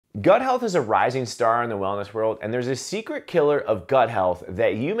Gut health is a rising star in the wellness world, and there's a secret killer of gut health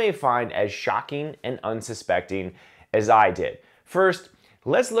that you may find as shocking and unsuspecting as I did. First,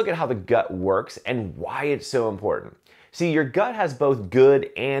 let's look at how the gut works and why it's so important. See, your gut has both good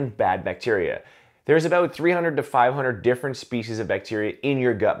and bad bacteria. There's about 300 to 500 different species of bacteria in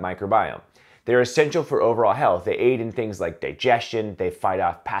your gut microbiome. They're essential for overall health. They aid in things like digestion, they fight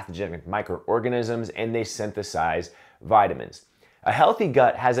off pathogenic microorganisms, and they synthesize vitamins. A healthy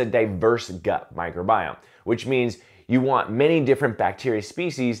gut has a diverse gut microbiome, which means you want many different bacteria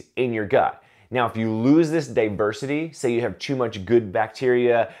species in your gut. Now, if you lose this diversity, say you have too much good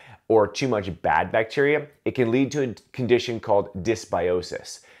bacteria or too much bad bacteria, it can lead to a condition called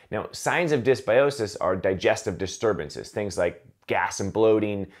dysbiosis. Now, signs of dysbiosis are digestive disturbances, things like gas and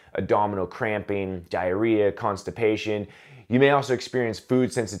bloating, abdominal cramping, diarrhea, constipation. You may also experience food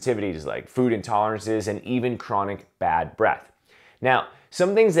sensitivities like food intolerances and even chronic bad breath. Now,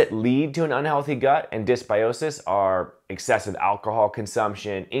 some things that lead to an unhealthy gut and dysbiosis are excessive alcohol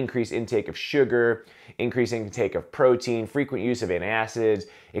consumption, increased intake of sugar, increased intake of protein, frequent use of antacids,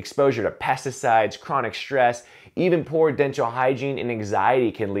 exposure to pesticides, chronic stress, even poor dental hygiene and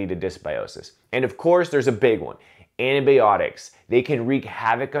anxiety can lead to dysbiosis. And of course, there's a big one, antibiotics. They can wreak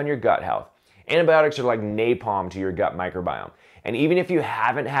havoc on your gut health. Antibiotics are like napalm to your gut microbiome. And even if you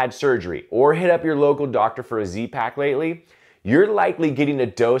haven't had surgery or hit up your local doctor for a Z-Pack lately, you're likely getting a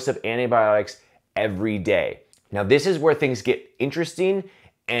dose of antibiotics every day. Now, this is where things get interesting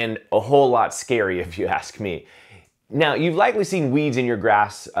and a whole lot scary if you ask me. Now, you've likely seen weeds in your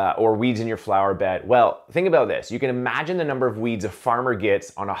grass or weeds in your flower bed. Well, think about this. You can imagine the number of weeds a farmer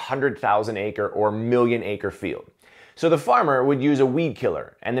gets on a 100,000 acre or million acre field. So the farmer would use a weed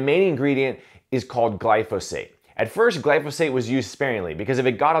killer, and the main ingredient is called glyphosate. At first, glyphosate was used sparingly because if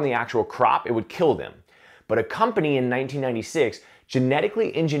it got on the actual crop, it would kill them. But a company in 1996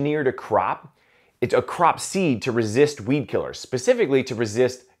 genetically engineered a crop seed to resist weed killers, specifically to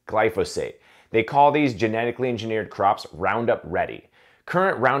resist glyphosate. They call these genetically engineered crops Roundup Ready.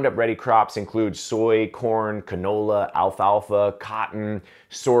 Current Roundup Ready crops include soy, corn, canola, alfalfa, cotton,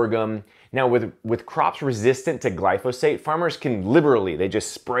 sorghum. Now with crops resistant to glyphosate, farmers can they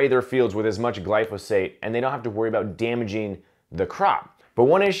just spray their fields with as much glyphosate and they don't have to worry about damaging the crop. But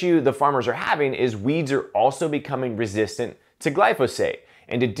one issue the farmers are having is weeds are also becoming resistant to glyphosate.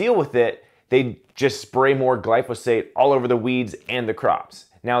 And to deal with it, they just spray more glyphosate all over the weeds and the crops.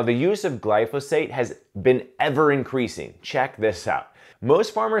 Now, the use of glyphosate has been ever increasing. Check this out.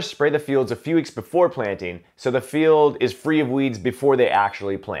 Most farmers spray the fields a few weeks before planting, so the field is free of weeds before they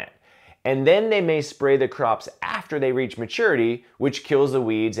actually plant. And then they may spray the crops after they reach maturity, which kills the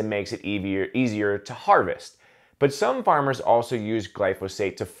weeds and makes it easier to harvest. But some farmers also use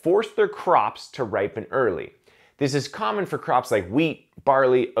glyphosate to force their crops to ripen early. This is common for crops like wheat,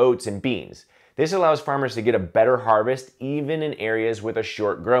 barley, oats, and beans. This allows farmers to get a better harvest even in areas with a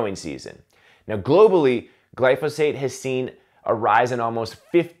short growing season. Now globally, glyphosate has seen a rise in almost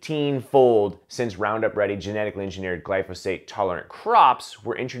 15-fold since Roundup Ready genetically engineered glyphosate tolerant crops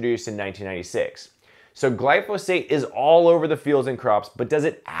were introduced in 1996. So glyphosate is all over the fields and crops, but does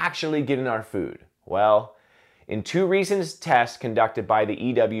it actually get in our food? Well, in two recent tests conducted by the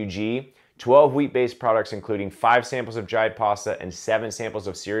EWG, 12 wheat-based products including 5 samples of dried pasta and 7 samples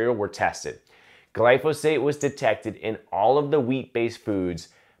of cereal were tested. Glyphosate was detected in all of the wheat-based foods.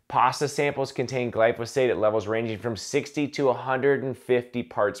 Pasta samples contained glyphosate at levels ranging from 60 to 150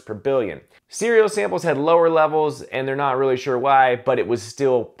 parts per billion. Cereal samples had lower levels and they're not really sure why, but it was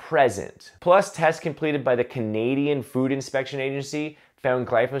still present. Plus, tests completed by the Canadian Food Inspection Agency found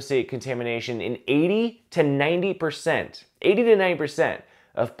glyphosate contamination in 80 to 90%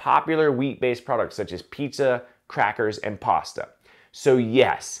 of popular wheat-based products such as pizza, crackers, and pasta. So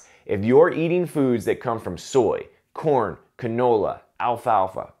yes, if you're eating foods that come from soy, corn, canola,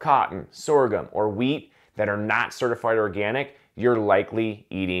 alfalfa, cotton, sorghum, or wheat that are not certified organic, you're likely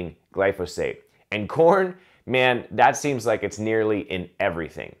eating glyphosate. And corn, man, that seems like it's nearly in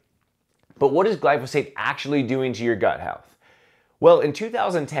everything. But what is glyphosate actually doing to your gut health? Well, in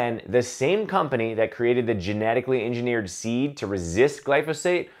 2010, the same company that created the genetically engineered seed to resist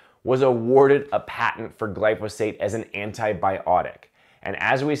glyphosate was awarded a patent for glyphosate as an antibiotic. And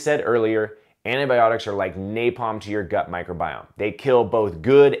as we said earlier, antibiotics are like napalm to your gut microbiome. They kill both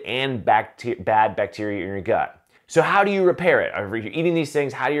good and bad bacteria in your gut. So how do you repair it? If you're eating these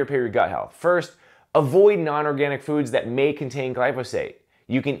things, how do you repair your gut health? First, avoid non-organic foods that may contain glyphosate.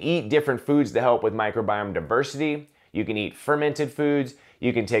 You can eat different foods to help with microbiome diversity. You can eat fermented foods.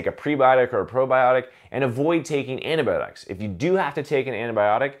 You can take a prebiotic or a probiotic and avoid taking antibiotics. If you do have to take an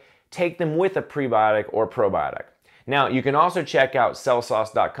antibiotic, take them with a prebiotic or probiotic. Now, you can also check out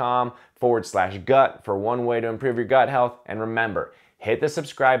cellsauce.com/gut for one way to improve your gut health. And remember, hit the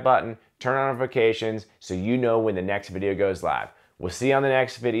subscribe button, turn on notifications so you know when the next video goes live. We'll see you on the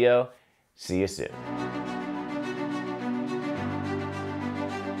next video. See you soon.